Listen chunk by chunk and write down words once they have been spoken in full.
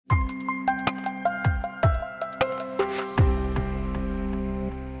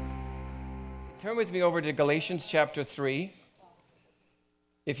Turn with me over to Galatians chapter 3.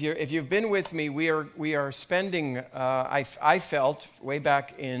 If you've been with me, we are spending. I felt way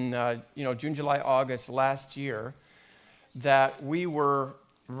back in June, July, August last year that we were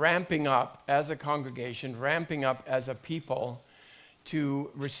ramping up as a congregation, ramping up as a people to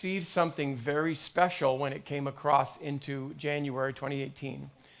receive something very special when it came across into January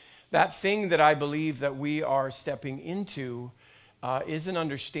 2018. That thing that I believe that we are stepping into is an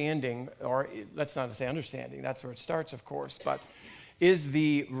understanding, or let's not say understanding, that's where it starts, of course, but is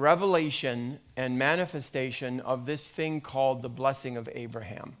the revelation and manifestation of this thing called the blessing of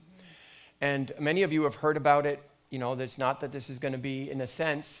Abraham. And many of you have heard about it. You know, it's not that this is going to be, in a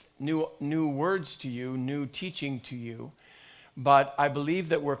sense, new words to you, new teaching to you. But I believe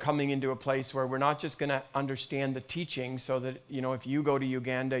that we're coming into a place where we're not just going to understand the teaching so that, if you go to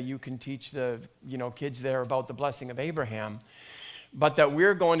Uganda, you can teach the, kids there about the blessing of Abraham. But that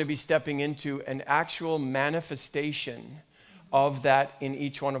we're going to be stepping into an actual manifestation of that in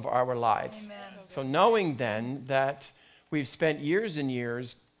each one of our lives. Amen. So knowing then that we've spent years and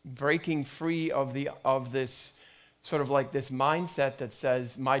years breaking free of this sort of like this mindset that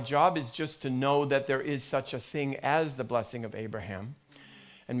says, my job is just to know that there is such a thing as the blessing of Abraham.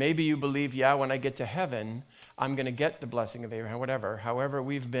 And maybe you believe, when I get to heaven, I'm going to get the blessing of Abraham, whatever. However,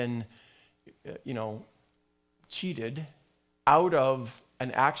 we've been, cheated out of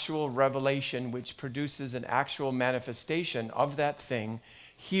an actual revelation which produces an actual manifestation of that thing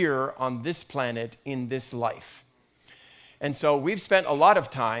here on this planet in this life. And so we've spent a lot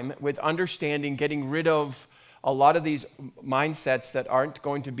of time with understanding, getting rid of a lot of these mindsets that aren't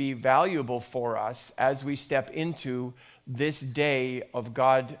going to be valuable for us as we step into this day of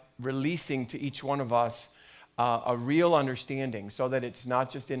God releasing to each one of us a real understanding, so that it's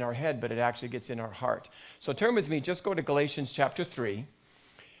not just in our head, but it actually gets in our heart. So turn with me, just go to Galatians chapter 3.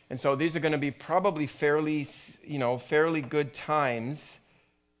 And so these are going to be probably fairly good times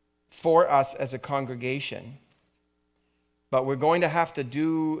for us as a congregation. But we're going to have to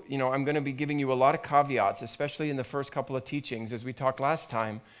do, I'm going to be giving you a lot of caveats, especially in the first couple of teachings. As we talked last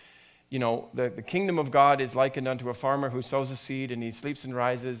time, the kingdom of God is likened unto a farmer who sows a seed, and he sleeps and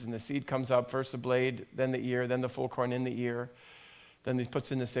rises, and the seed comes up, first the blade, then the ear, then the full corn in the ear, then he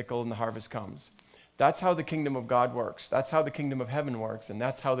puts in the sickle, and the harvest comes. That's how the kingdom of God works. That's how the kingdom of heaven works, and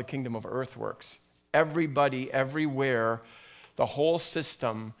that's how the kingdom of earth works. Everybody, everywhere, the whole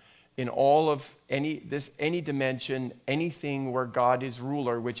system, in all of any dimension, anything where God is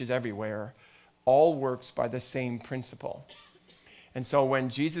ruler, which is everywhere, all works by the same principle. And so when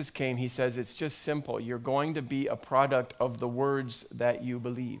Jesus came, he says it's just simple. You're going to be a product of the words that you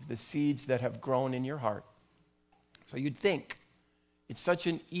believe, the seeds that have grown in your heart. So you'd think it's such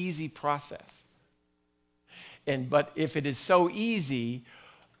an easy process. But if it is so easy,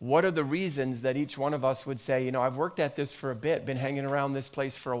 what are the reasons that each one of us would say, I've worked at this for a bit, been hanging around this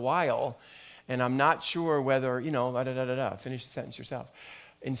place for a while, and I'm not sure whether, finish the sentence yourself.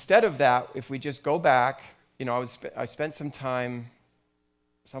 Instead of that, if we just go back, I spent some time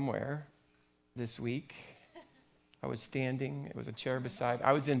somewhere this week. I was standing, it was a chair beside,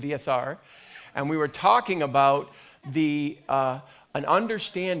 I was in VSR, and we were talking about an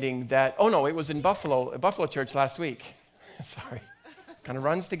understanding that, it was in Buffalo Church last week. Sorry. Kind of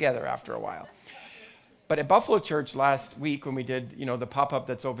runs together after a while. But at Buffalo Church last week, when we did, the pop-up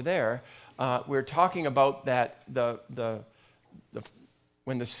that's over there, we were talking about that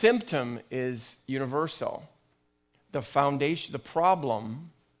when the symptom is universal, the foundation, the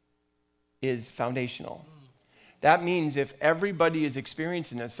problem is foundational. That means if everybody is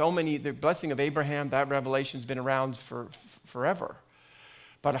experiencing it, the blessing of Abraham, that revelation's been around for forever.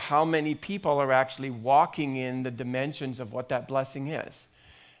 But how many people are actually walking in the dimensions of what that blessing is?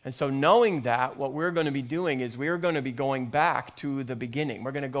 And so knowing that, what we're going to be doing is we're going to be going back to the beginning.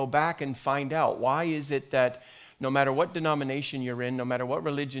 We're going to go back and find out, why is it that no matter what denomination you're in, no matter what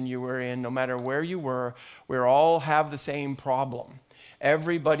religion you were in, no matter where you were, we all have the same problem.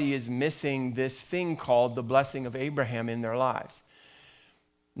 Everybody is missing this thing called the blessing of Abraham in their lives.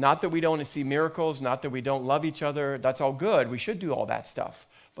 Not that we don't see miracles, not that we don't love each other. That's all good. We should do all that stuff.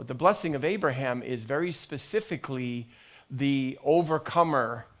 But the blessing of Abraham is very specifically the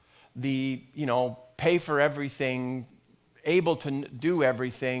overcomer, the, pay for everything, able to do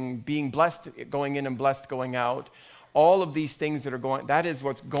everything, being blessed going in and blessed going out. All of these things that is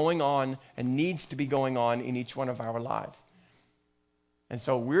what's going on and needs to be going on in each one of our lives. And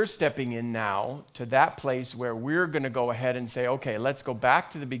so we're stepping in now to that place where we're going to go ahead and say, okay, let's go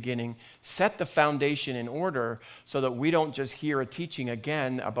back to the beginning, set the foundation in order so that we don't just hear a teaching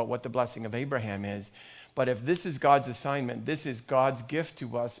again about what the blessing of Abraham is. But if this is God's assignment, this is God's gift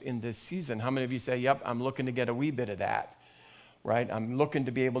to us in this season. How many of you say, yep, I'm looking to get a wee bit of that, right? I'm looking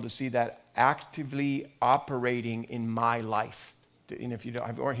to be able to see that actively operating in my life. And if you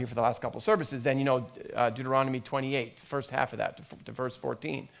weren't here for the last couple of services, then you know Deuteronomy 28, the first half of that to verse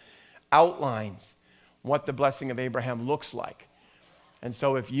 14, outlines what the blessing of Abraham looks like. And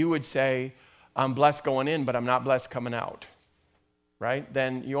so if you would say, I'm blessed going in, but I'm not blessed coming out, right?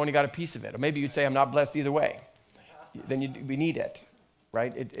 Then you only got a piece of it. Or maybe you'd say, I'm not blessed either way. Then we need it,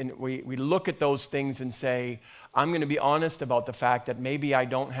 right? And we look at those things and say, I'm going to be honest about the fact that maybe I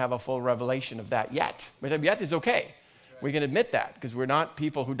don't have a full revelation of that yet. But yet is okay. We can admit that because we're not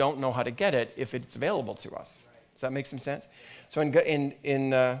people who don't know how to get it if it's available to us. Does that make some sense? So in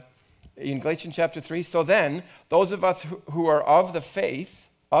Galatians chapter 3, so then those of us who are of faith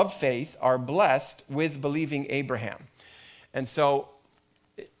are blessed with believing Abraham. And so,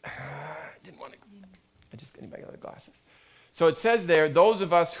 anybody got other glasses? So it says there, those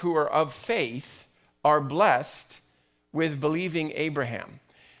of us who are of faith are blessed with believing Abraham.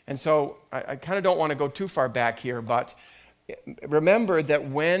 And so I kind of don't want to go too far back here, but remember that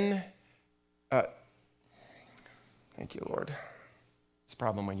when, thank you, Lord. It's a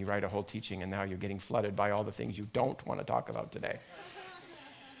problem when you write a whole teaching and now you're getting flooded by all the things you don't want to talk about today.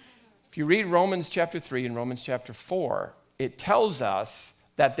 If you read Romans chapter 3 and Romans chapter 4, it tells us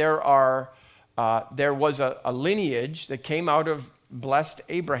that there was a lineage that came out of blessed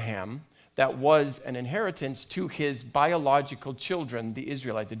Abraham that was an inheritance to his biological children, the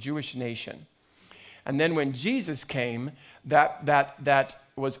Israelite, the Jewish nation. And then when Jesus came, that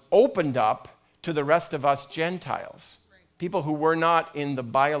was opened up to the rest of us Gentiles, people who were not in the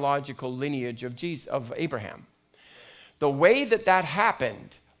biological lineage of Abraham. The way that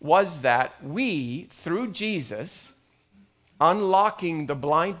happened was that we, through Jesus, unlocking the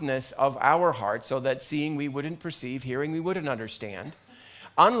blindness of our heart so that seeing we wouldn't perceive, hearing we wouldn't understand,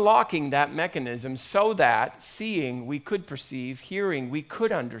 unlocking that mechanism so that seeing we could perceive, hearing we could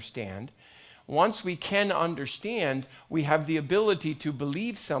understand. Once we can understand, we have the ability to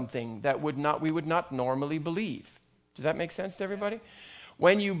believe something that we would not normally believe. Does that make sense to everybody? Yes.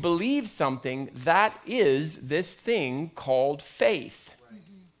 When you believe something, that is this thing called faith. Right.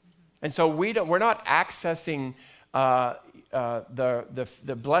 And so we're not accessing the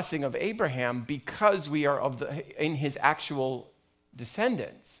blessing of Abraham because we are in his actual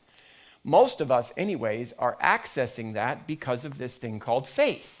descendants. Most of us, anyways, are accessing that because of this thing called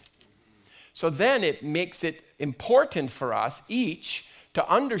faith. So then it makes it important for us each to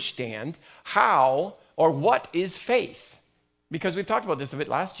understand how or what is faith. Because we've talked about this a bit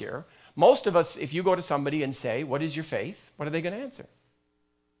last year. Most of us, if you go to somebody and say, what is your faith? What are they going to answer?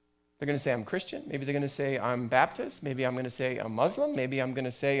 They're going to say, I'm Christian. Maybe they're going to say, I'm Baptist. Maybe I'm going to say, I'm Muslim. Maybe I'm going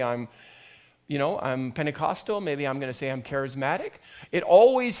to say, I'm Pentecostal. Maybe I'm going to say I'm charismatic. It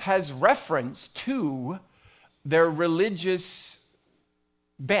always has reference to their religious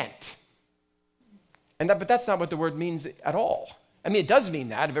bent. But that's not what the word means at all. I mean, it does mean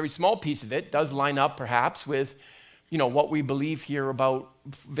that. A very small piece of it does line up perhaps with, what we believe here about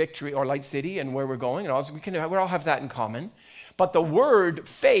Victory or Light City and where we're going. And we all have that in common. But the word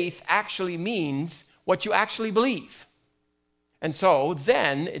faith actually means what you actually believe. And so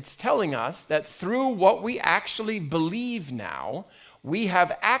then it's telling us that through what we actually believe now, we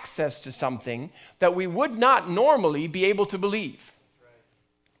have access to something that we would not normally be able to believe.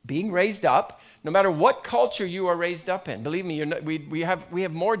 Being raised up, no matter what culture you are raised up in, believe me, we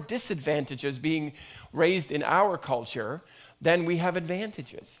have more disadvantages being raised in our culture than we have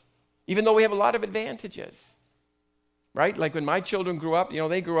advantages, even though we have a lot of advantages, right? Like when my children grew up,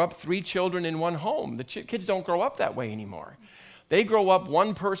 they grew up 3 children in one home. The kids don't grow up that way anymore. They grow up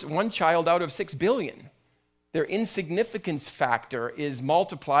one child out of 6 billion. Their insignificance factor is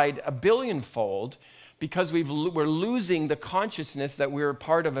multiplied a billionfold because we're losing the consciousness that we're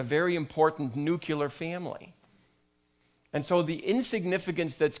part of a very important nuclear family. And so the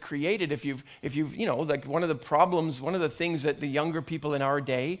insignificance that's created, if you've like one of the things that the younger people in our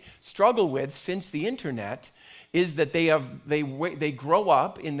day struggle with since the internet is that they grow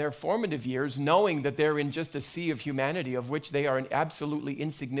up in their formative years knowing that they're in just a sea of humanity of which they are an absolutely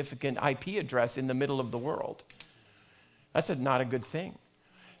insignificant IP address in the middle of the world. That's not a good thing.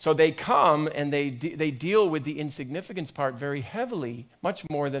 So they come and they deal with the insignificance part very heavily, much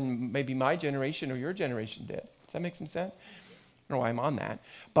more than maybe my generation or your generation did. Does that make some sense? I don't know why I'm on that.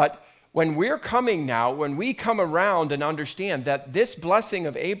 But when we come around and understand that this blessing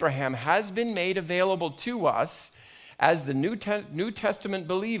of Abraham has been made available to us as the New Testament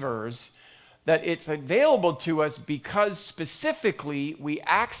believers, that it's available to us because specifically we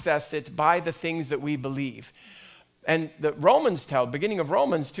access it by the things that we believe. And the beginning of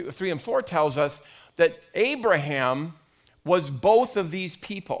Romans 3 and 4 tells us that Abraham was both of these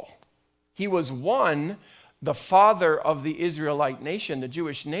people. He was one, the father of the Israelite nation, the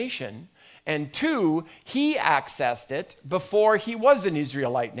Jewish nation, and two, he accessed it before he was an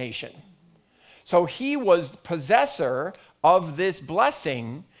Israelite nation. So he was possessor of this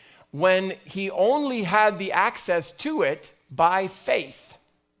blessing when he only had the access to it by faith.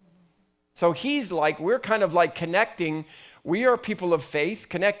 So we're kind of like connecting, we are people of faith,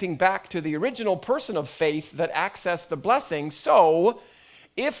 connecting back to the original person of faith that accessed the blessing. So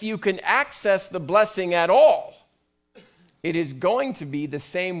if you can access the blessing at all, it is going to be the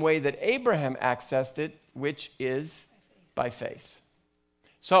same way that Abraham accessed it, which is by faith.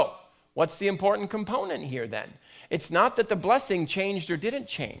 So, what's the important component here then? It's not that the blessing changed or didn't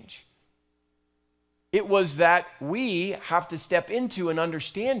change. It was that we have to step into an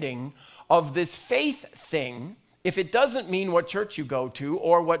understanding of this faith thing. If it doesn't mean what church you go to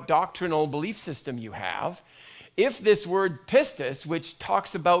or what doctrinal belief system you have, if this word pistis, which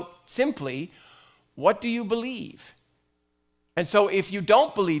talks about simply, what do you believe? And so if you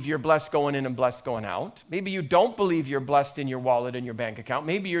don't believe you're blessed going in and blessed going out, maybe you don't believe you're blessed in your wallet and your bank account,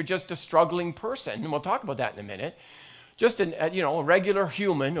 maybe you're just a struggling person, and we'll talk about that in a minute, just a regular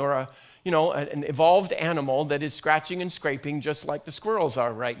human or an evolved animal that is scratching and scraping just like the squirrels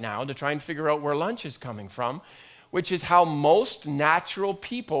are right now to try and figure out where lunch is coming from, which is how most natural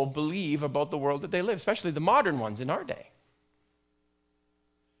people believe about the world that they live, especially the modern ones in our day.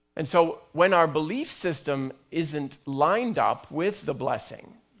 And so when our belief system isn't lined up with the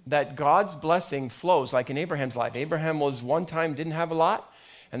blessing, that God's blessing flows, like in Abraham's life. Abraham was one time didn't have a lot,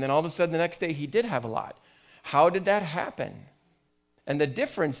 and then all of a sudden the next day he did have a lot. How did that happen? And the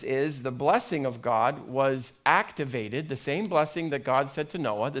difference is the blessing of God was activated, the same blessing that God said to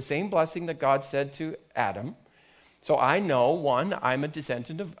Noah, the same blessing that God said to Adam. So I know, one, I'm a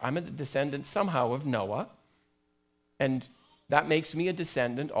descendant somehow of Noah, and that makes me a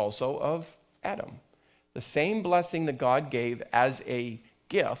descendant also of Adam. The same blessing that God gave as a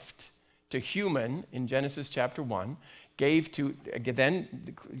gift to human in Genesis chapter 1, gave to,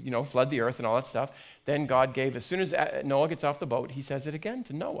 then, flood the earth and all that stuff. Then God gave, as soon as Noah gets off the boat, he says it again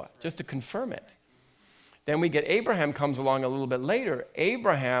to Noah, just to confirm it. Then we get Abraham comes along a little bit later,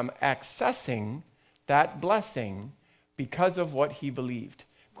 Abraham accessing that blessing because of what he believed.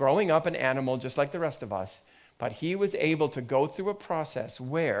 Growing up an animal just like the rest of us, but he was able to go through a process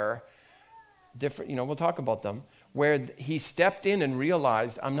where, we'll talk about them, where he stepped in and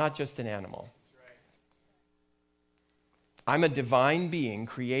realized, I'm not just an animal. I'm a divine being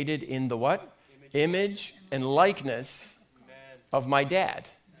created in the what? Image and likeness of my dad,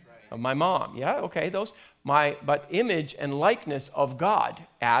 of my mom. Yeah, okay, but image and likeness of God.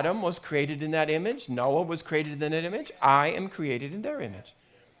 Adam was created in that image. Noah was created in that image. I am created in their image.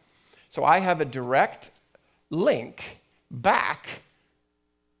 So I have a direct link back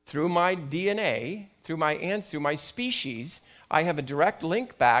through my DNA, through my species. I have a direct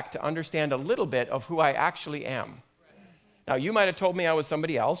link back to understand a little bit of who I actually am. Now, you might have told me I was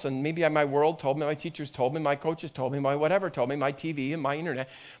somebody else, and maybe my world told me, my teachers told me, my coaches told me, my whatever told me, my TV and my internet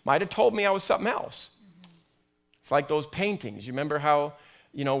might have told me I was something else. It's like those paintings. You remember how,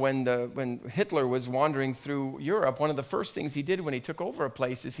 when Hitler was wandering through Europe, one of the first things he did when he took over a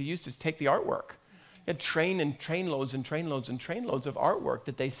place is he used to take the artwork. He had trainloads and trainloads of artwork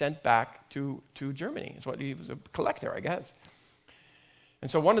that they sent back to Germany. It's what he was a collector, I guess. And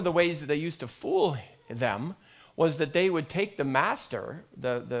so one of the ways that they used to fool them was that they would take the master,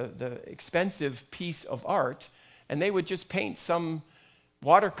 the expensive piece of art, and they would just paint some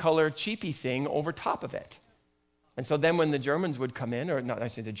watercolor cheapy thing over top of it. And so then when the Germans would come in, or not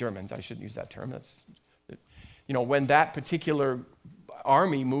actually the Germans, I shouldn't use that term, when that particular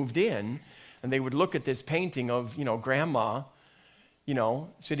army moved in, and they would look at this painting of, grandma,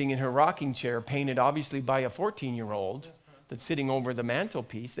 sitting in her rocking chair, painted obviously by a 14-year-old that's sitting over the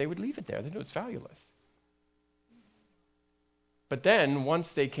mantelpiece, they would leave it there. They knew it's fabulous. But then,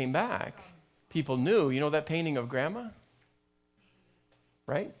 once they came back, people knew, that painting of grandma?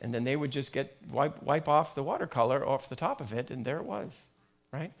 Right? And then they would just wipe off the watercolor off the top of it, and there it was,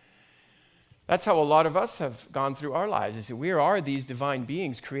 right? That's how a lot of us have gone through our lives. You see, we are these divine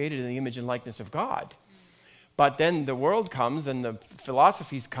beings created in the image and likeness of God. But then the world comes, and the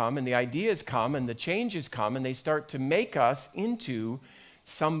philosophies come, and the ideas come, and the changes come, and they start to make us into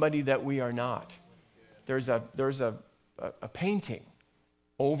somebody that we are not. There's a painting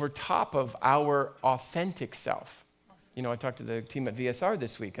over top of our authentic self. You know, I talked to the team at VSR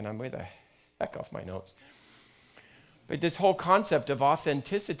this week, and I'm way the heck off my notes. But this whole concept of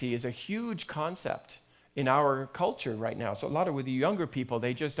authenticity is a huge concept in our culture right now. So a lot of with the younger people,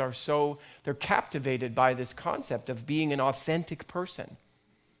 they just are they're captivated by this concept of being an authentic person.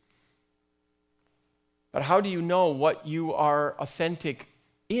 But how do you know what you are authentic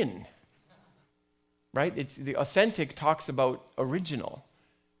in? Right? The authentic talks about original.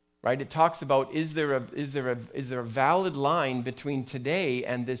 Right? It talks about is there a valid line between today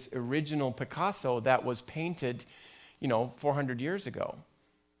and this original Picasso that was painted, 400 years ago?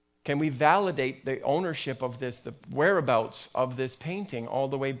 Can we validate the ownership of this, the whereabouts of this painting all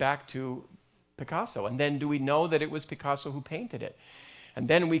the way back to Picasso? And then do we know that it was Picasso who painted it? And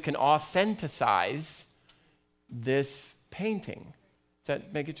then we can authenticize this painting. Does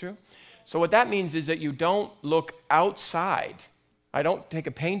that make it true? So what that means is that you don't look outside. I don't take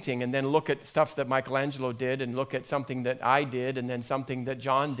a painting and then look at stuff that Michelangelo did and look at something that I did and then something that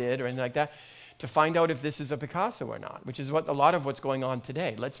John did or anything like that to find out if this is a Picasso or not, which is a lot of what's going on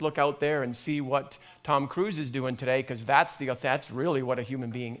today. Let's look out there and see what Tom Cruise is doing today because that's really what a human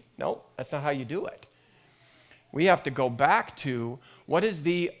being. No, that's not how you do it. We have to go back to what is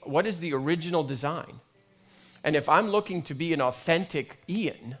the original design. And if I'm looking to be an authentic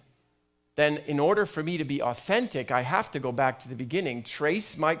Ian, then in order for me to be authentic, I have to go back to the beginning.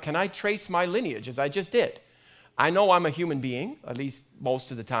 Can I trace my lineage as I just did? I know I'm a human being, at least most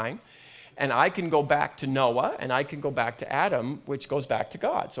of the time. And I can go back to Noah, and I can go back to Adam, which goes back to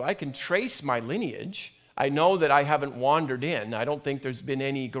God. So I can trace my lineage. I know that I haven't wandered in. I don't think there's been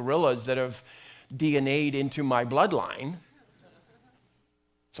any gorillas that have DNA'd into my bloodline.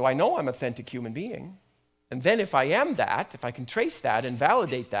 So I know I'm an authentic human being. And then if I am that, if I can trace that and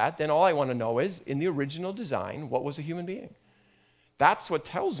validate that, then all I want to know is, in the original design, what was a human being? That's what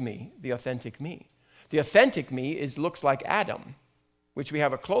tells me the authentic me. The authentic me looks like Adam, which we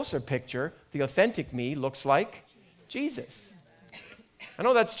have a closer picture. The authentic me looks like Jesus. I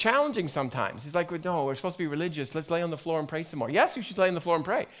know that's challenging sometimes. It's like, no, we're supposed to be religious. Let's lay on the floor and pray some more. Yes, you should lay on the floor and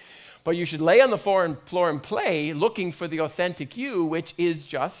pray. But you should lay on the floor and play looking for the authentic you, which is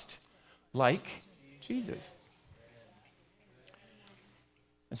just like Jesus.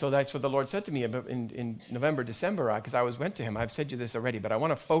 And so that's what the Lord said to me in November, December, because I went to him. I've said you this already, but I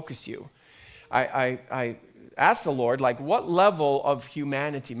want to focus you. I asked the Lord, what level of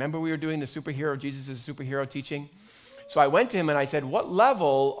humanity? Remember we were doing the superhero, Jesus is a superhero teaching? So I went to him and I said, what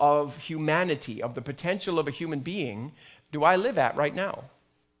level of humanity, of the potential of a human being, do I live at right now?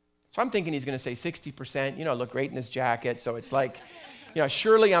 So I'm thinking he's going to say 60%, look great in his jacket. So it's like,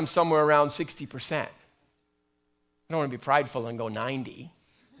 surely I'm somewhere around 60%. I don't want to be prideful and go 90.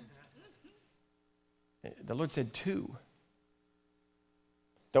 The Lord said 2.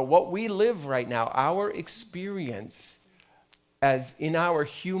 That what we live right now, our experience as in our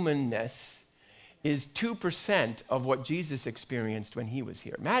humanness is 2% of what Jesus experienced when he was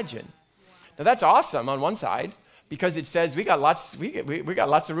here. Imagine. Now that's awesome on one side because it says we got lots of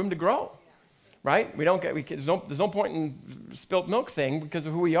room to grow. Right? There's no point in spilt milk thing because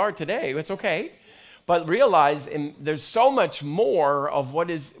of who we are today. It's okay. But realize there's so much more of what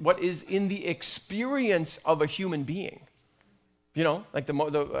is in the experience of a human being. Like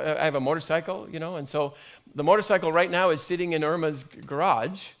I have a motorcycle, and so the motorcycle right now is sitting in Irma's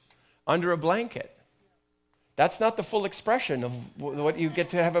garage under a blanket. That's not the full expression of what you get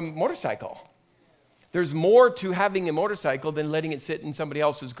to have a motorcycle. There's more to having a motorcycle than letting it sit in somebody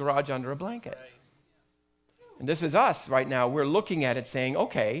else's garage under a blanket. And this is us right now. We're looking at it saying,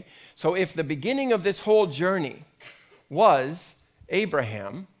 okay, so if the beginning of this whole journey was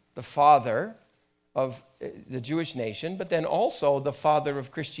Abraham, the father of the Jewish nation, but then also the father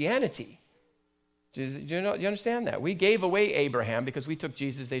of Christianity. Do you understand that? We gave away Abraham because we took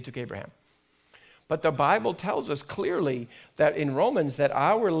Jesus, they took Abraham. But the Bible tells us clearly that in Romans that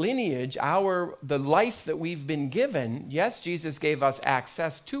our lineage, the life that we've been given, yes, Jesus gave us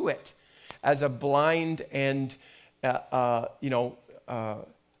access to it as a blind and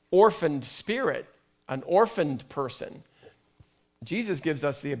orphaned spirit, an orphaned person. Jesus gives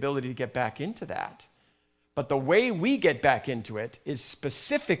us the ability to get back into that. But the way we get back into it is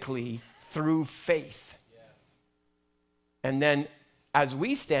specifically through faith. Yes. And then as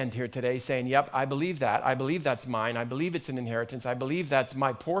we stand here today saying, yep, I believe that. I believe that's mine. I believe it's an inheritance. I believe that's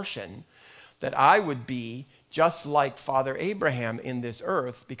my portion, that I would be just like Father Abraham in this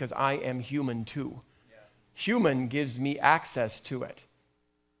earth because I am human too. Yes. Human gives me access to it.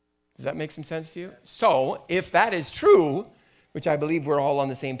 Does that make some sense to you? So if that is true, which I believe we're all on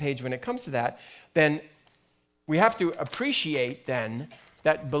the same page when it comes to that, then we have to appreciate then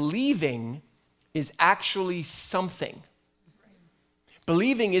that believing is actually something.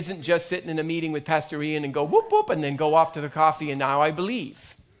 Believing isn't just sitting in a meeting with Pastor Ian and go whoop, whoop, and then go off to the coffee and now I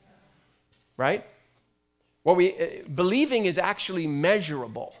believe, right? Believing is actually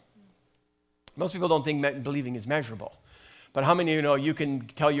measurable. Most people don't think believing is measurable. But how many of you know you can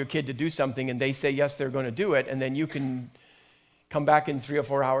tell your kid to do something and they say yes, they're going to do it, and then you can come back in 3 or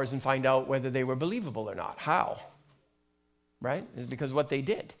 4 hours and find out whether they were believable or not? How? Right? It's because of what they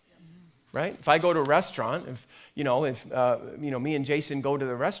did. Right? If I go to a restaurant, if me and Jason go to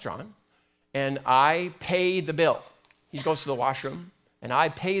the restaurant and I pay the bill, he goes to the washroom, and I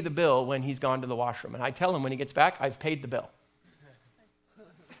pay the bill when he's gone to the washroom. And I tell him when he gets back, I've paid the bill.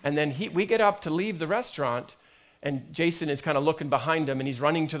 And then we get up to leave the restaurant, and Jason is kind of looking behind him, and he's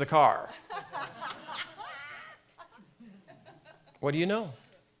running to the car. What do you know?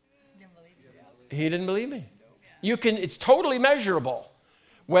 He didn't believe me. It's totally measurable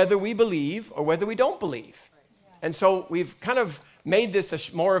whether we believe or whether we don't believe. And so we've kind of made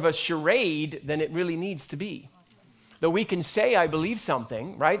this more of a charade than it really needs to be. Though we can say I believe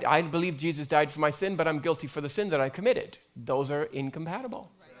something, right? I believe Jesus died for my sin, but I'm guilty for the sin that I committed. Those are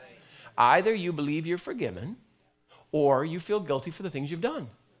incompatible. Either you believe you're forgiven or you feel guilty for the things you've done.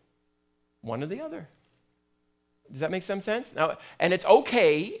 One or the other. Does that make some sense? Now, and it's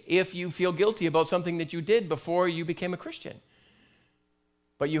okay if you feel guilty about something that you did before you became a Christian.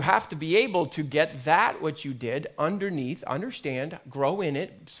 But you have to be able to get that, what you did, underneath, understand, grow in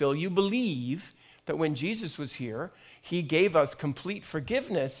it, so you believe that when Jesus was here, he gave us complete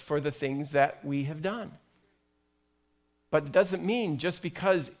forgiveness for the things that we have done. But it doesn't mean just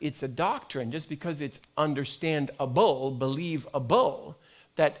because it's a doctrine, just because it's understandable, believable,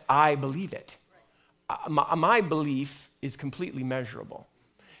 that I believe it. My belief is completely measurable.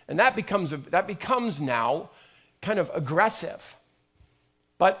 And that becomes now kind of aggressive.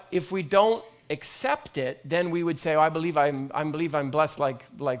 But if we don't accept it, then we would say, I believe I'm blessed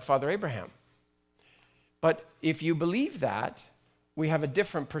like Father Abraham. But if you believe that, we have a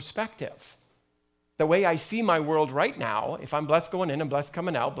different perspective. The way I see my world right now, if I'm blessed going in and blessed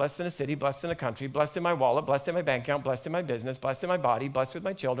coming out, blessed in a city, blessed in a country, blessed in my wallet, blessed in my bank account, blessed in my business, blessed in my body, blessed with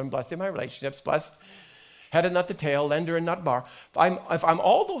my children, blessed in my relationships, blessed head and not the tail, lender and not borrower. If I'm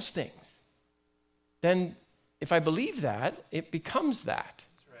all those things, then if I believe that, it becomes that.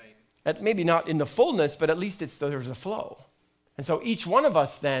 That's right. Maybe not in the fullness, but at least there's a flow. And so each one of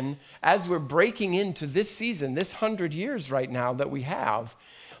us then, as we're breaking into this season, this 100 years right now that we have,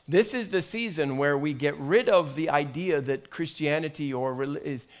 this is the season where we get rid of the idea that Christianity or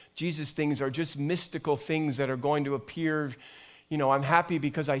Jesus things are just mystical things that are going to appear, I'm happy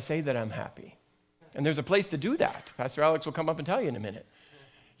because I say that I'm happy. And there's a place to do that. Pastor Alex will come up and tell you in a minute.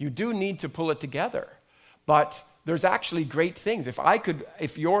 You do need to pull it together. But there's actually great things.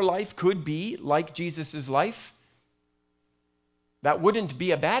 If your life could be like Jesus' life, that wouldn't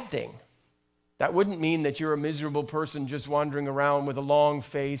be a bad thing. That wouldn't mean that you're a miserable person just wandering around with a long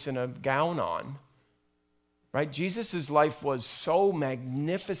face and a gown on. Right? Jesus' life was so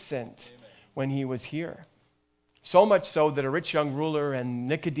magnificent when he was here. So much so that a rich young ruler and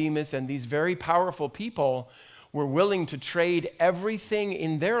Nicodemus and these very powerful people were willing to trade everything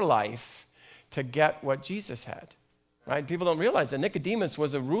in their life to get what Jesus had. Right? People don't realize that Nicodemus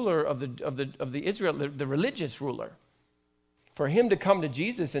was a ruler of the Israel, the religious ruler. For him to come to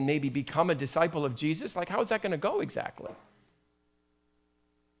Jesus and maybe become a disciple of Jesus, how is that going to go exactly?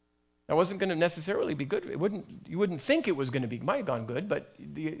 That wasn't going to necessarily be good. You wouldn't think it was going to be, might have gone good, but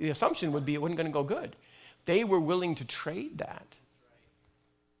the assumption would be it wasn't going to go good. They were willing to trade that.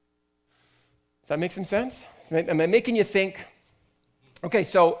 Does that make some sense? Am I making you think? Okay,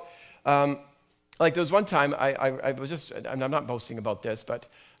 so there was one time I was just, I'm not boasting about this, but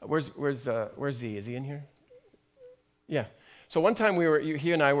where's Z? Is he in here? Yeah. So one time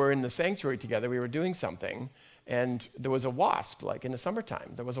he and I were in the sanctuary together. We were doing something, and there was a wasp, in the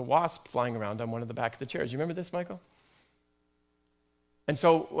summertime. There was a wasp flying around on one of the back of the chairs. You remember this, Michael? And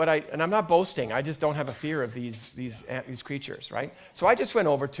so and I'm not boasting. I just don't have a fear of these creatures, right? So I just went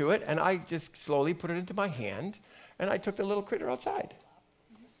over to it, and I just slowly put it into my hand, and I took the little critter outside.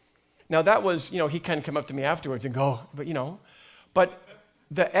 Now that was, he kind of come up to me afterwards and go, but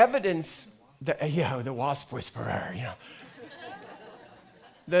the evidence, the wasp whisperer,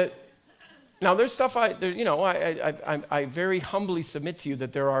 Now there's stuff I very humbly submit to you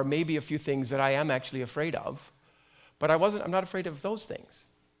that there are maybe a few things that I am actually afraid of, but I'm not afraid of those things.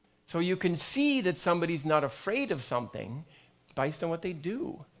 So you can see that somebody's not afraid of something based on what they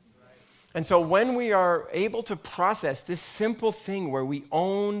do. And so when we are able to process this simple thing where we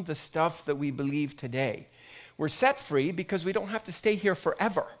own the stuff that we believe today, we're set free because we don't have to stay here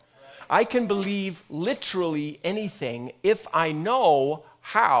forever. I can believe literally anything if I know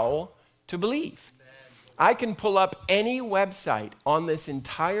how to believe. I can pull up any website on this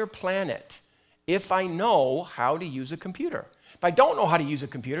entire planet if I know how to use a computer. If I don't know how to use a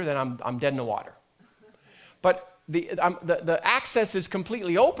computer, then I'm dead in the water. But the access is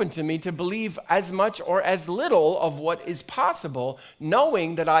completely open to me to believe as much or as little of what is possible,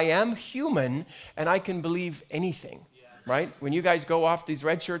 knowing that I am human and I can believe anything, right? When you guys go off, these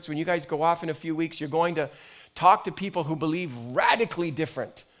red shirts, when you guys go off in a few weeks, you're going to talk to people who believe radically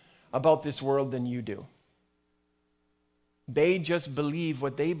different about this world than you do. They just believe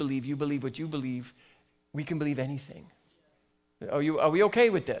what they believe. You believe what you believe. We can believe anything. Are we okay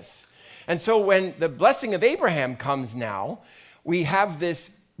with this? And so when the blessing of Abraham comes now, we have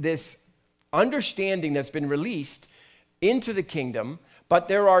this understanding that's been released into the kingdom, but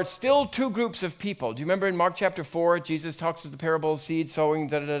there are still two groups of people. Do you remember in Mark chapter 4, Jesus talks of the parable of seed sowing,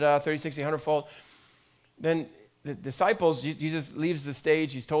 30, 60, 100-fold. Then the disciples, Jesus leaves the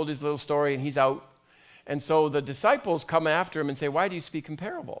stage, he's told his little story, and he's out. And so the disciples come after him and say, why do you speak in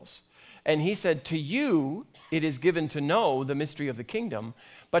parables? And he said, to you it is given to know the mystery of the kingdom,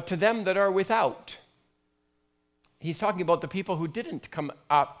 but to them that are without. He's talking about the people who didn't come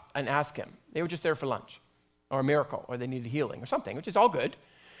up and ask him. They were just there for lunch or a miracle or they needed healing or something, which is all good.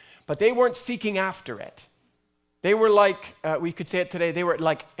 But they weren't seeking after it. They were like, we could say it today, they were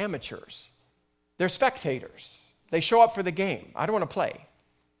like amateurs. They're spectators. They show up for the game. I don't want to play.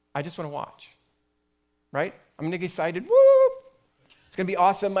 I just want to watch. Right? I'm going to get excited. Woo! It's going to be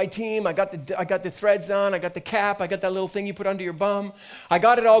awesome. My team, I got the threads on, I got the cap, I got that little thing you put under your bum. I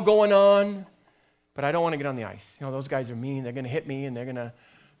got it all going on, but I don't want to get on the ice. You know, those guys are mean. They're going to hit me and they're going to,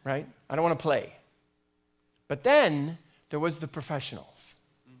 right? I don't want to play. But then there was the professionals.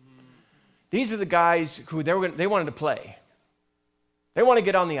 Mm-hmm. These are the guys who they wanted to play. They want to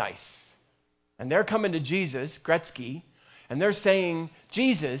get on the ice. And they're coming to Jesus, Gretzky, and they're saying,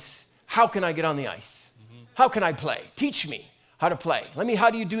 Jesus, how can I get on the ice? Mm-hmm. How can I play? Teach me how to play. How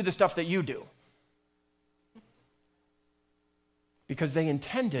do you do the stuff that you do? Because they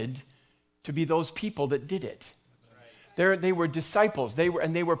intended to be those people that did it. Right. They were disciples, they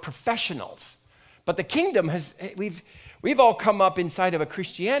were professionals. But the kingdom we've all come up inside of a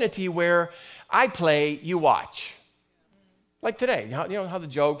Christianity where I play, you watch. Like today, you know how the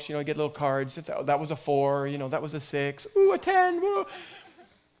jokes, you get little cards, that was a 4, that was a 6, ooh, a 10, woo.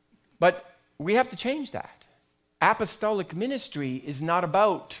 But we have to change that. Apostolic ministry is not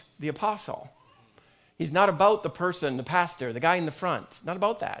about the apostle. He's not about the person, the pastor, the guy in the front. Not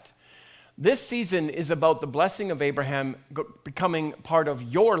about that. This season is about the blessing of Abraham becoming part of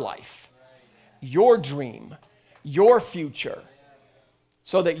your life, your dream, your future,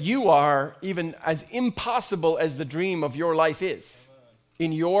 so that you are even as impossible as the dream of your life is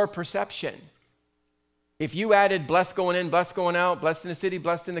in your perception. If you added blessed going in, blessed going out, blessed in the city,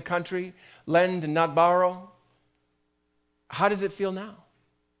 blessed in the country, lend and not borrow, how does it feel now?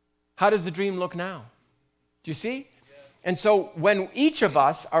 How does the dream look now? Do you see? Yes. And so when each of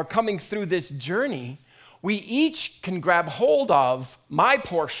us are coming through this journey, we each can grab hold of my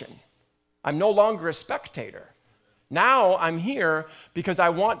portion. I'm no longer a spectator. Now I'm here because I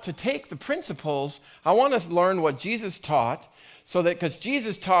want to take the principles, I want to learn what Jesus taught, so that because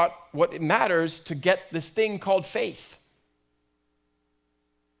Jesus taught what it matters to get this thing called faith.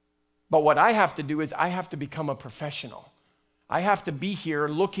 But what I have to do is I have to become a professional. I have to be here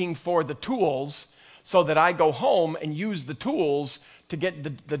looking for the tools so that I go home and use the tools to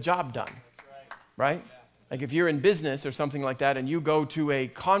get the job done. Right? Yes. Like if you're in business or something like that and you go to a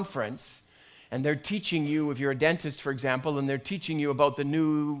conference and they're teaching you, if you're a dentist, for example, and they're teaching you about the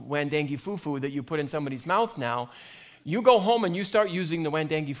new Wandangi fufu that you put in somebody's mouth now, you go home and you start using the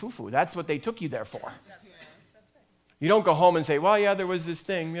Wandangi fufu. That's what they took you there for. You don't go home and say, well, yeah, there was this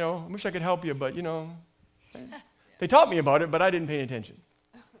thing, I wish I could help you, but, they taught me about it, but I didn't pay attention.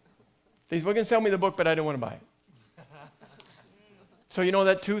 They were going to sell me the book, but I didn't want to buy it. So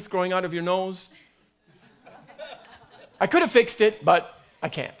that tooth growing out of your nose? I could have fixed it, but I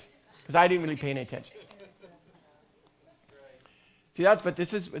can't because I didn't really pay any attention. See, but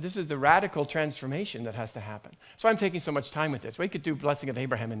this is the radical transformation that has to happen. That's why I'm taking so much time with this. We could do Blessing of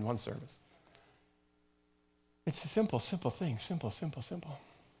Abraham in one service. It's a simple thing. Simple.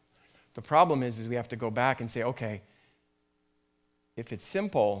 The problem is we have to go back and say, okay, if it's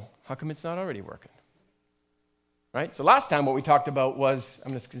simple, how come it's not already working? Right? So last time what we talked about was,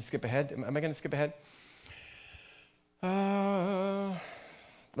 I'm just going to skip ahead. Am I going to skip ahead?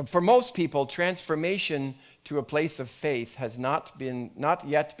 For most people, transformation to a place of faith has not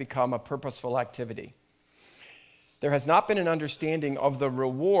yet become a purposeful activity. There has not been an understanding of the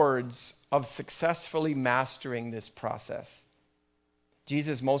rewards of successfully mastering this process.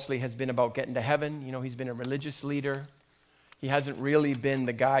 Jesus mostly has been about getting to heaven. He's been a religious leader. He hasn't really been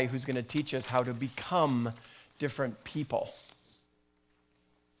the guy who's going to teach us how to become different people.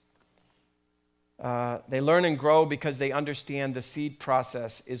 They learn and grow because they understand the seed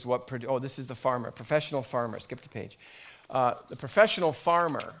process is what this is the farmer, professional farmer. Skip the page. The professional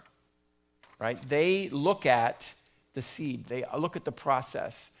farmer, right? They look at the seed. They look at the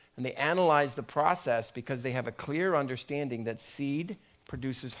process, and they analyze the process because they have a clear understanding that seed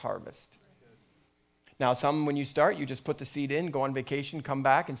produces harvest. Now, when you start, you just put the seed in, go on vacation, come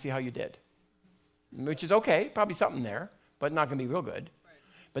back, and see how you did, which is okay. Probably something there, but not going to be real good.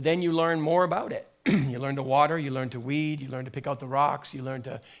 But then you learn more about it. You learn to water, you learn to weed, you learn to pick out the rocks, you learn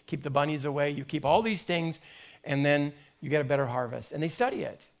to keep the bunnies away, you keep all these things, and then you get a better harvest. And they study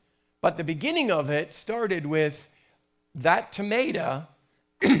it. But the beginning of it started with that tomato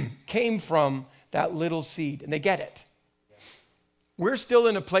came from that little seed, and they get it. We're still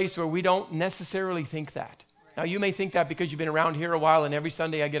in a place where we don't necessarily think that. Now, you may think that because you've been around here a while, and every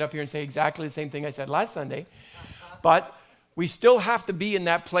Sunday I get up here and say exactly the same thing I said last Sunday. But we still have to be in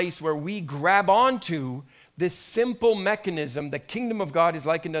that place where we grab onto this simple mechanism. The kingdom of God is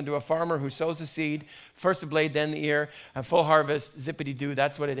likened unto a farmer who sows the seed, first the blade, then the ear, a full harvest, zippity-doo.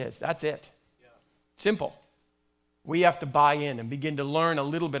 That's what it is. That's it. Yeah. Simple. We have to buy in and begin to learn a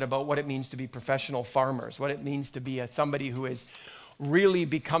little bit about what it means to be professional farmers, what it means to be somebody who is really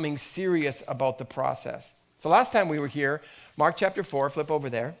becoming serious about the process. So last time we were here, Mark chapter 4, flip over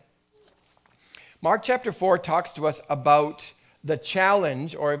there. Mark chapter 4 talks to us about the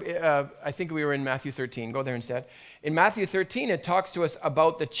challenge, or I think we were in Matthew 13. Go there instead. In Matthew 13, it talks to us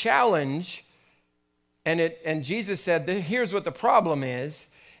about the challenge, and Jesus said, here's what the problem is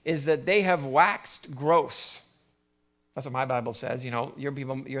that they have waxed gross. That's what my Bible says. Your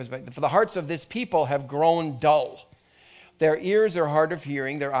people, yours, for the hearts of this people have grown dull. Their ears are hard of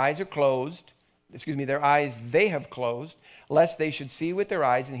hearing, their eyes are closed. Their eyes they have closed, lest they should see with their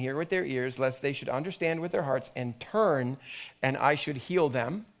eyes and hear with their ears, lest they should understand with their hearts and turn, and I should heal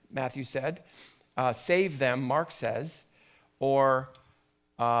them, Matthew said, save them, Mark says, or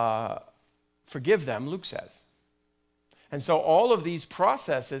forgive them, Luke says. And so all of these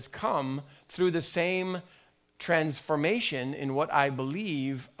processes come through the same transformation in what I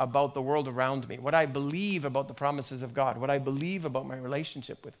believe about the world around me, what I believe about the promises of God, what I believe about my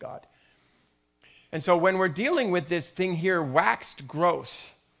relationship with God. And so when we're dealing with this thing here, waxed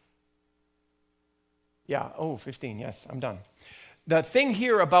gross. 15, yes, I'm done. The thing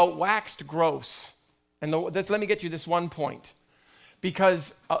here about waxed gross, and let me get you this one point.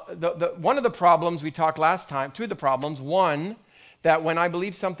 Because one of the problems we talked last time, two of the problems, one, that when I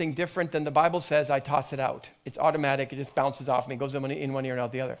believe something different than the Bible says, I toss it out. It's automatic, it just bounces off me, goes in one ear and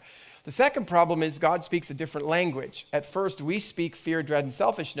out the other. The second problem is God speaks a different language. At first, we speak fear, dread, and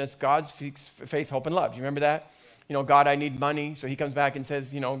selfishness. God speaks faith, hope, and love. You remember that? God, I need money. So he comes back and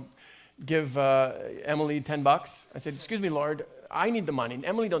says, give Emily $10. I said, excuse me, Lord, I need the money.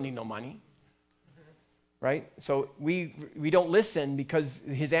 Emily don't need no money. Right? So we don't listen because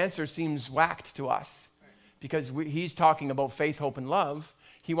his answer seems whacked to us. Because he's talking about faith, hope, and love.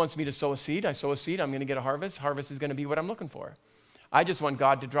 He wants me to sow a seed. I sow a seed. I'm going to get a harvest. Harvest is going to be what I'm looking for. I just want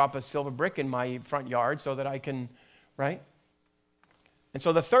God to drop a silver brick in my front yard so that I can, right? And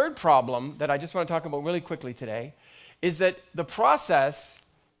so the third problem that I just want to talk about really quickly today is that the process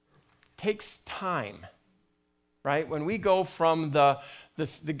takes time, right? When we go from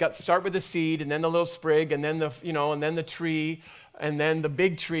start with the seed and then the little sprig and then the tree and then the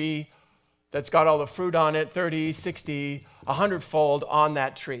big tree that's got all the fruit on it, 30, 60, 100-fold on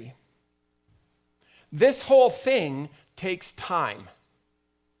that tree. This whole thing takes time.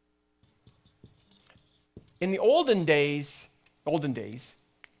 In the olden days,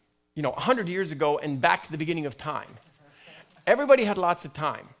 100 years ago and back to the beginning of time, everybody had lots of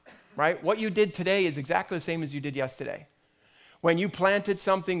time, right? What you did today is exactly the same as you did yesterday. When you planted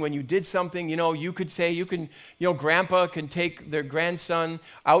something, when you did something, you could say, grandpa can take their grandson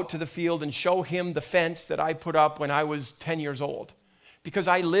out to the field and show him the fence that I put up when I was 10 years old. Because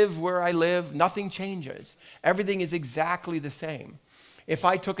I live where I live, nothing changes. Everything is exactly the same. If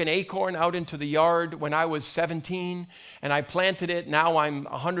I took an acorn out into the yard when I was 17 and I planted it, now I'm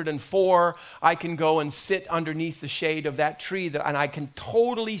 104, I can go and sit underneath the shade of that tree and I can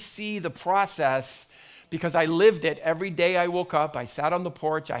totally see the process because I lived it every day I woke up. I sat on the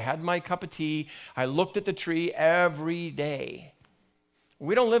porch, I had my cup of tea, I looked at the tree every day.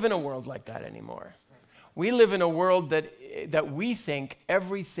 We don't live in a world like that anymore. We live in a world that we think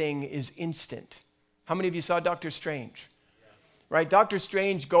everything is instant. How many of you saw Doctor Strange? Right? Doctor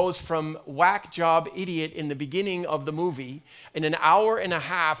Strange goes from whack job idiot in the beginning of the movie. In an hour and a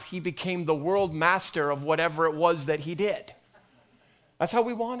half, he became the world master of whatever it was that he did. That's how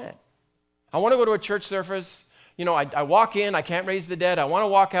we want it. I want to go to a church service. You know, I walk in, I can't raise the dead. I want to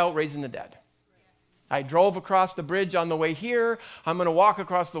walk out raising the dead. I drove across the bridge on the way here. I'm going to walk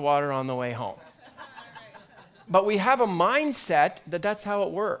across the water on the way home. But we have a mindset that that's how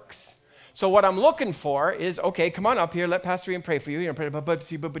it works. So what I'm looking for is, okay, come on up here. Let Pastor Ian pray for you. You know, pray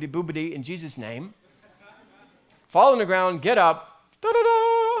boobity in Jesus' name. Fall on the ground, get up.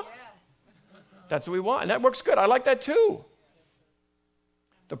 Da-da-da. Yes. That's what we want. And that works good. I like that too.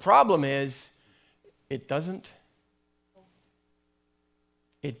 The problem is, it doesn't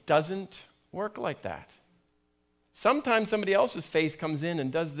work like that. Sometimes somebody else's faith comes in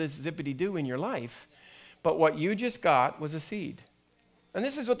and does this zippity-doo in your life, but what you just got was a seed. And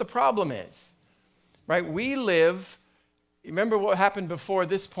this is what the problem is, right? We live, remember what happened before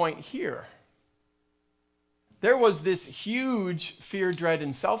this point here. There was this huge fear, dread,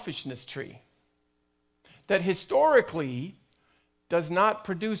 and selfishness tree that historically does not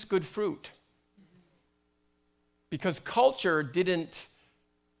produce good fruit because culture didn't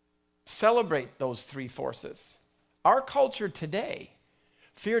celebrate those three forces. Our culture today,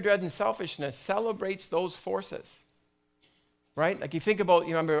 fear, dread, and selfishness, celebrates those forces. Right? Like you think about,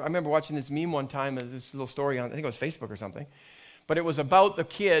 I remember watching this meme one time, this little story on, I think it was Facebook or something, but it was about the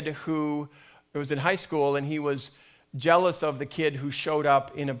kid who was in high school and he was jealous of the kid who showed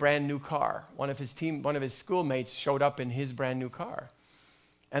up in a brand new car. One of his schoolmates showed up in his brand new car.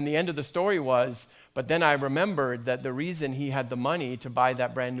 And the end of the story was, but then I remembered that the reason he had the money to buy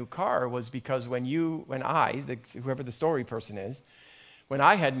that brand new car was because whoever the story person is, when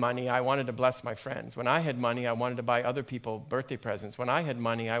I had money, I wanted to bless my friends. When I had money, I wanted to buy other people birthday presents. When I had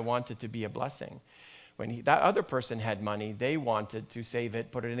money, I wanted to be a blessing. When that other person had money, they wanted to save it,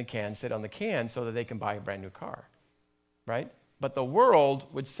 put it in a can, sit on the can so that they can buy a brand new car, right? But the world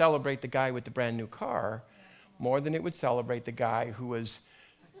would celebrate the guy with the brand new car more than it would celebrate the guy who was...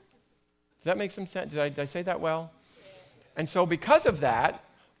 Does that make some sense? Did I say that well? And so because of that,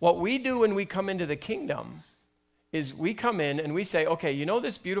 what we do when we come into the kingdom is we come in and we say, okay, you know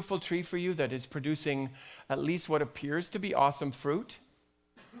this beautiful tree for you that is producing at least what appears to be awesome fruit?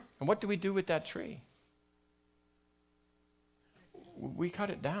 And what do we do with that tree? We cut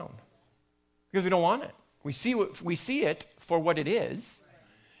it down because we don't want it. We see it for what it is,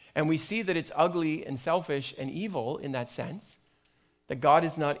 and we see that it's ugly and selfish and evil in that sense, that God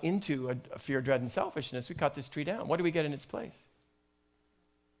is not into a fear, dread, and selfishness. We cut this tree down. What do we get in its place?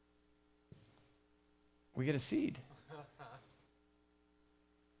 We get a seed.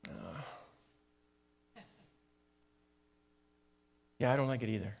 Yeah, I don't like it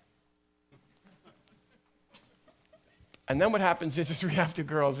either. And then what happens is we have to,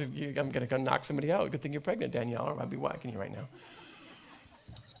 girls, I'm going to go knock somebody out. Good thing you're pregnant, Danielle, or I'd be whacking you right now.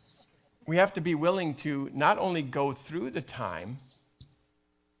 We have to be willing to not only go through the time,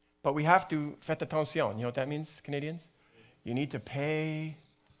 but we have to, faites attention. You know what that means, Canadians? You need to pay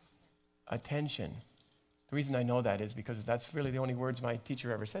attention. The reason I know that is because that's really the only words my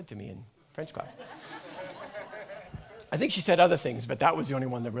teacher ever said to me in French class. I think she said other things, but that was the only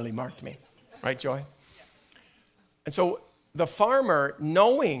one that really marked me. Right, Joy? And so the farmer,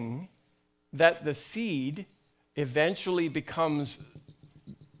 knowing that the seed eventually becomes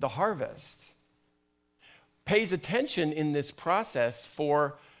the harvest, pays attention in this process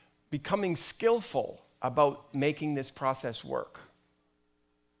for becoming skillful about making this process work.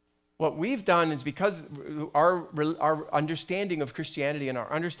 What we've done is because our understanding of Christianity and our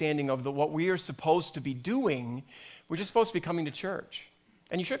understanding of what we are supposed to be doing, we're just supposed to be coming to church.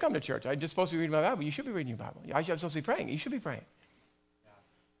 And you should come to church. I'm just supposed to be reading my Bible. You should be reading your Bible. I'm supposed to be praying. You should be praying. Yeah.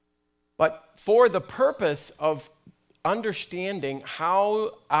 But for the purpose of understanding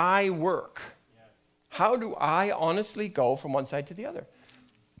how I work, yes. How do I honestly go from one side to the other?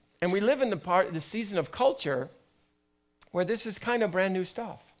 And we live in the season of culture where this is kind of brand new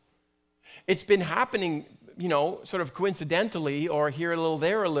stuff. It's been happening, sort of coincidentally or here a little,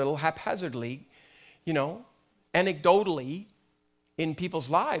 there a little, haphazardly, anecdotally in people's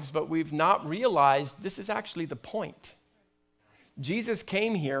lives, but we've not realized this is actually the point. Jesus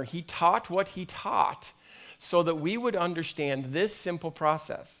came here, he taught what he taught so that we would understand this simple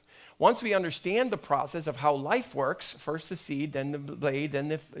process. Once we understand the process of how life works, first the seed, then the blade, then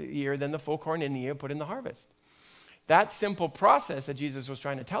the ear, then the full corn in the ear, put in the harvest. That simple process that Jesus was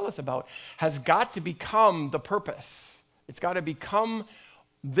trying to tell us about has got to become the purpose. It's got to become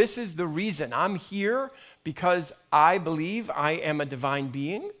This is the reason. I'm here because I believe I am a divine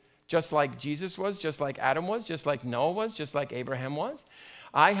being, just like Jesus was, just like Adam was, just like Noah was, just like Abraham was.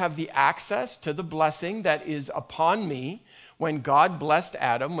 I have the access to the blessing that is upon me. When God blessed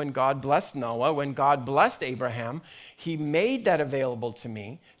Adam, when God blessed Noah, when God blessed Abraham, he made that available to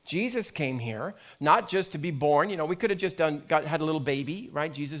me. Jesus came here, not just to be born. You know, we could have just had a little baby,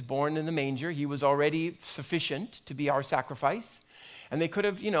 right? Jesus born in the manger. He was already sufficient to be our sacrifice. And they could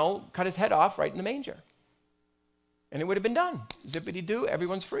have, cut his head off right in the manger. And it would have been done. Zippity-doo,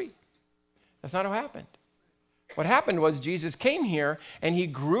 everyone's free. That's not what happened. What happened was Jesus came here and he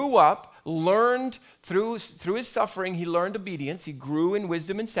grew up, learned through his suffering, he learned obedience. He grew in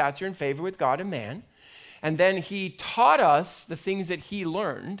wisdom and stature and favor with God and man. And then he taught us the things that he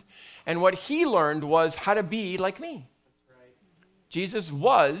learned. And what he learned was how to be like me. That's right. Jesus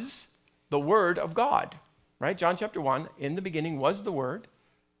was the Word of God, right? John chapter 1, in the beginning was the Word,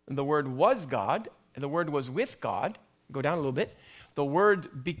 and the Word was God, and the Word was with God. Go down a little bit. The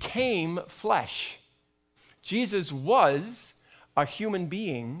Word became flesh. Jesus was a human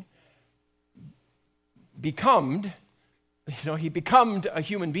being, he became a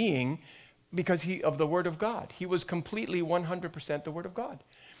human being because of the Word of God. He was completely 100% the Word of God.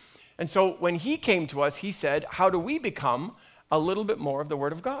 And so when he came to us, he said, how do we become a little bit more of the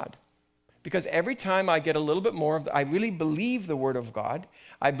Word of God? Because every time I get a little bit more I really believe the Word of God.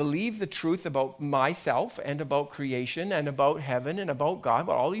 I believe the truth about myself and about creation and about heaven and about God,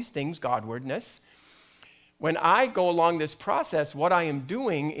 about all these things, Godwardness. When I go along this process, what I am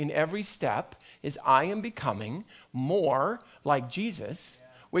doing in every step is I am becoming more like Jesus,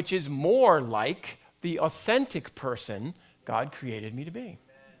 which is more like the authentic person God created me to be.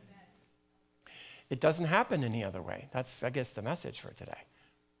 It doesn't happen any other way. That's, I guess, the message for today.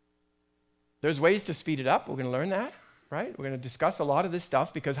 There's ways to speed it up. We're going to learn that, right? We're going to discuss a lot of this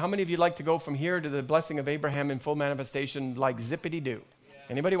stuff because how many of you like to go from here to the blessing of Abraham in full manifestation like zippity-doo?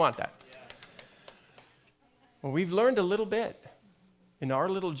 Anybody want that? Well, we've learned a little bit in our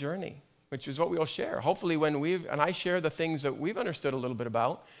little journey, which is what we'll share. Hopefully when I share the things that we've understood a little bit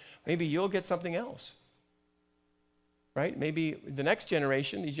about, maybe you'll get something else, right? Maybe the next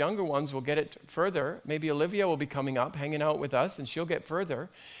generation, these younger ones, will get it further. Maybe Olivia will be coming up, hanging out with us, and she'll get further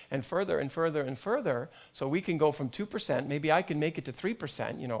and further and further and further, so we can go from 2%. Maybe I can make it to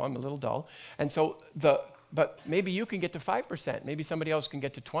 3%. I'm a little dull. And so but maybe you can get to 5%. Maybe somebody else can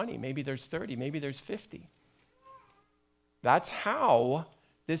get to 20. Maybe there's 30. Maybe there's 50. That's how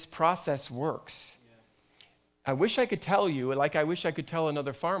this process works. I wish I could tell you, like I wish I could tell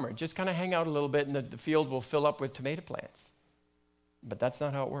another farmer, just kind of hang out a little bit and the field will fill up with tomato plants. But that's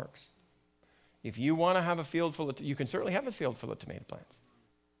not how it works. If you want to have a field full of, you can certainly have a field full of tomato plants.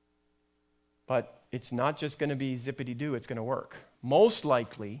 But it's not just going to be zippity-doo, it's going to work. Most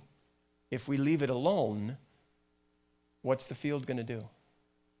likely, if we leave it alone, what's the field going to do?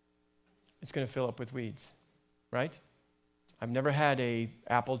 It's going to fill up with weeds, right? I've never had an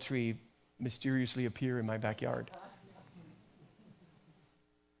apple tree mysteriously appear in my backyard.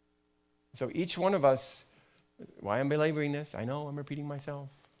 So each one of us, why I'm belaboring this, I know I'm repeating myself.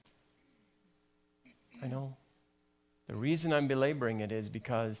 I know. The reason I'm belaboring it is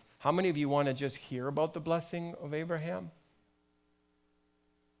because how many of you want to just hear about the blessing of Abraham?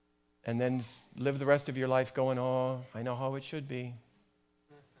 And then live the rest of your life going, oh, I know how it should be.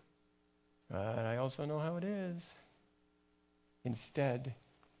 But I also know how it is. Instead,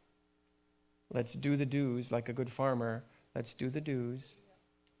 let's do the do's like a good farmer. Let's do the do's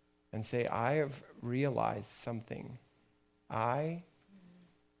and say, I have realized something. My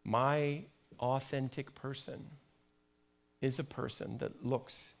authentic person is a person that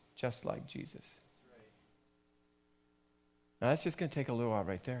looks just like Jesus. Now that's just going to take a little while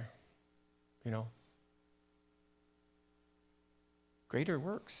right there. Greater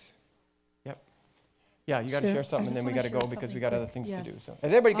works. Yep. Yeah, you got to share something, and then we got to go because we got other things to do. So,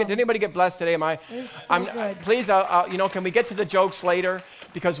 did anybody get blessed today? Please, can we get to the jokes later?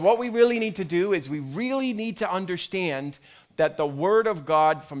 Because what we really need to do is we really need to understand that the Word of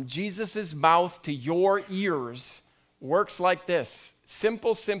God from Jesus' mouth to your ears works like this.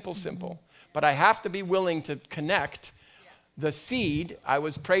 Simple, simple, simple. But I have to be willing to connect the seed. I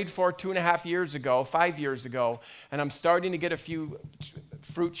was prayed for 5 years ago, and I'm starting to get a few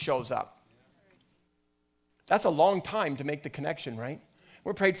fruit shows up. That's a long time to make the connection, right?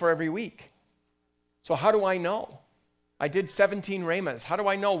 We're prayed for every week. So how do I know? I did 17 Rhemas. How do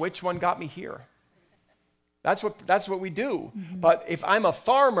I know which one got me here? That's what we do. Mm-hmm. But if I'm a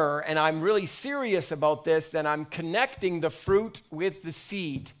farmer and I'm really serious about this, then I'm connecting the fruit with the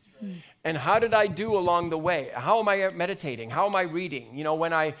seed. Mm-hmm. And how did I do along the way? How am I meditating? How am I reading? You know,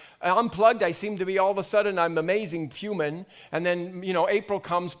 when I unplugged, I seem to be all of a sudden, I'm amazing human. And then, you know, April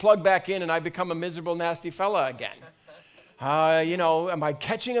comes, plug back in, and I become a miserable, nasty fella again. You know, am I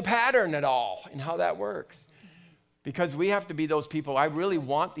catching a pattern at all in how that works? Because we have to be those people. I really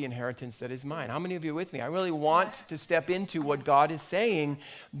want the inheritance that is mine. How many of you are with me? I really want to step into what God is saying.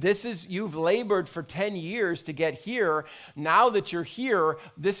 This is, you've labored for 10 years to get here. Now that you're here,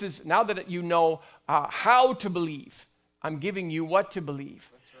 now that you know how to believe, I'm giving you what to believe.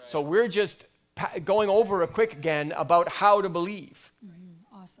 Right. So we're just going over a quick again about how to believe.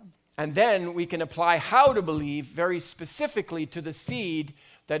 Mm-hmm. Awesome. And then we can apply how to believe very specifically to the seed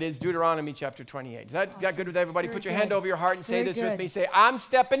that is Deuteronomy chapter 28. Is that awesome. Good with everybody? Very Put your good. hand over your heart and say Very this good. with me. Say, I'm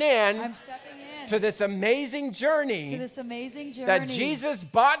stepping in to this amazing journey that Jesus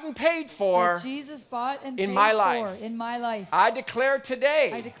bought and paid for in my life. I declare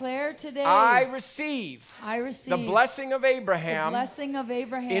today I receive the blessing of Abraham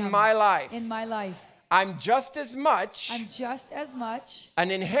in my life. I'm just as much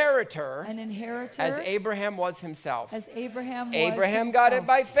an inheritor as Abraham was himself. Abraham got it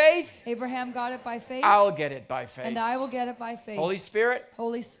by faith. I'll get it by faith. And I will get it by faith. Holy Spirit,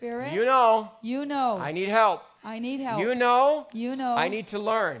 you know, I need help. You know, I need to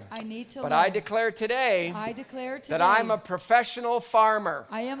learn. But I declare today that I'm a professional farmer.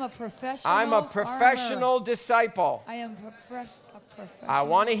 I'm a professional disciple. I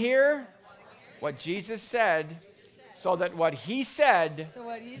want to hear what Jesus said, so that what he said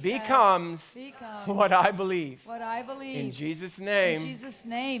becomes what I believe. In Jesus'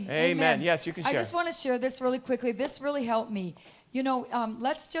 name. Amen. Yes, you can share. I just want to share this really quickly. This really helped me. You know,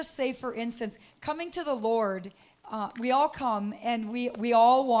 let's just say, for instance, coming to the Lord, we all come and we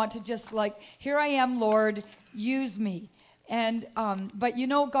all want to just like, here I am, Lord, use me. And but you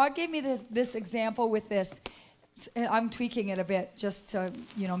know, God gave me this example with this. I'm tweaking it a bit just to,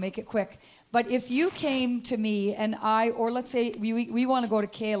 you know, make it quick. But if you came to me and or let's say we want to go to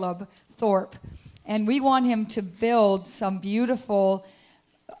Caleb Thorpe, and we want him to build some beautiful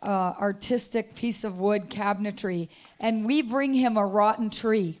artistic piece of wood cabinetry, and we bring him a rotten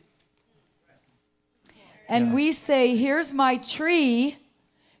tree. And we say, here's my tree,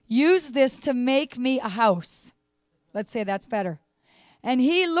 use this to make me a house. Let's say that's better. And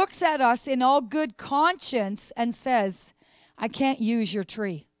he looks at us in all good conscience and says, I can't use your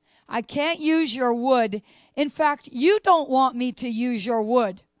tree. I can't use your wood. In fact, you don't want me to use your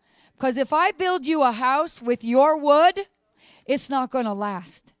wood. Because if I build you a house with your wood, it's not going to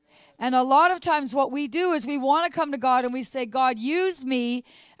last. And a lot of times what we do is we want to come to God and we say, God, use me.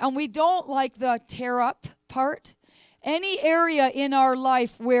 And we don't like the tear up part. Any area in our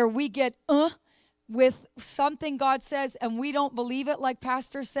life where we get with something God says and we don't believe it, like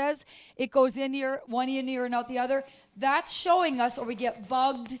Pastor says, it goes in here, one ear and out the other. That's showing us, or we get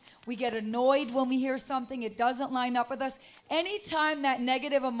bugged, we get annoyed when we hear something, it doesn't line up with us. Anytime that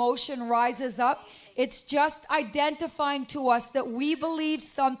negative emotion rises up, it's just identifying to us that we believe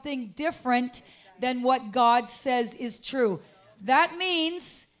something different than what God says is true. That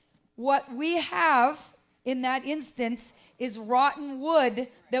means what we have in that instance is rotten wood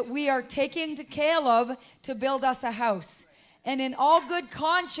that we are taking to Caleb to build us a house. And in all good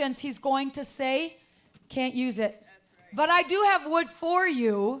conscience, he's going to say, can't use it. But I do have wood for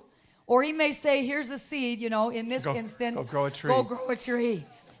you. Or he may say, here's a seed, you know, in this instance. Go grow a tree. Go grow a tree.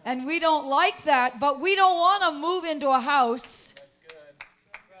 And we don't like that, but we don't want to move into a house. That's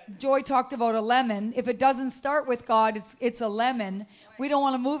good. Joy talked about a lemon. If it doesn't start with God, it's a lemon. We don't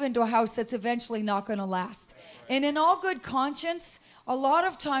want to move into a house that's eventually not going to last. And in all good conscience, a lot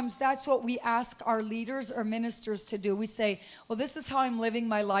of times that's what we ask our leaders or ministers to do. We say, well, this is how I'm living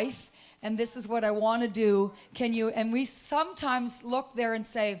my life. And this is what I want to do. Can you? And we sometimes look there and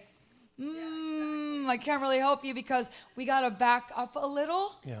say, I can't really help you because we got to back up a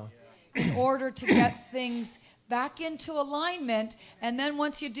little in order to get things back into alignment. And then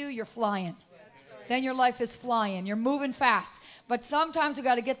once you do, you're flying. Then your life is flying. You're moving fast. But sometimes we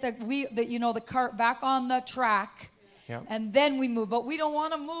got to get the cart back on the track. And then we move. But we don't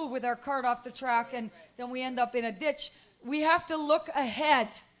want to move with our cart off the track and then we end up in a ditch. We have to look ahead.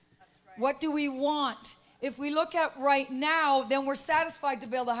 What do we want? If we look at right now, then we're satisfied to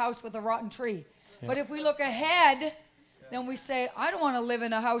build a house with a rotten tree. But if we look ahead, then we say, I don't want to live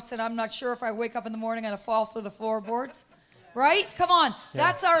in a house that I'm not sure if I wake up in the morning and I fall through the floorboards. Right? Come on.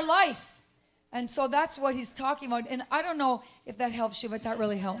 That's our life. And so that's what he's talking about. And I don't know if that helps you, but that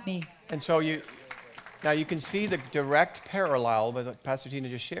really helped me. And so you can see the direct parallel with what Pastor Tina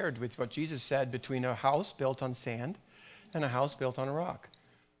just shared with what Jesus said between a house built on sand and a house built on a rock.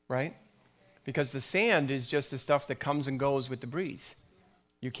 Right? Because the sand is just the stuff that comes and goes with the breeze.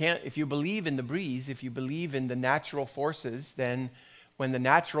 You can't, if you believe in the breeze, if you believe in the natural forces, then when the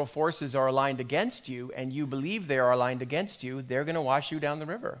natural forces are aligned against you and you believe they are aligned against you, they're going to wash you down the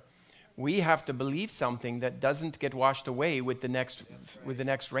river. We have to believe something that doesn't get washed away with the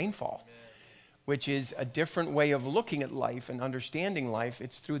next rainfall, which is a different way of looking at life and understanding life.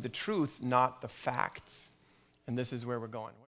 It's through the truth, not the facts. And this is where we're going.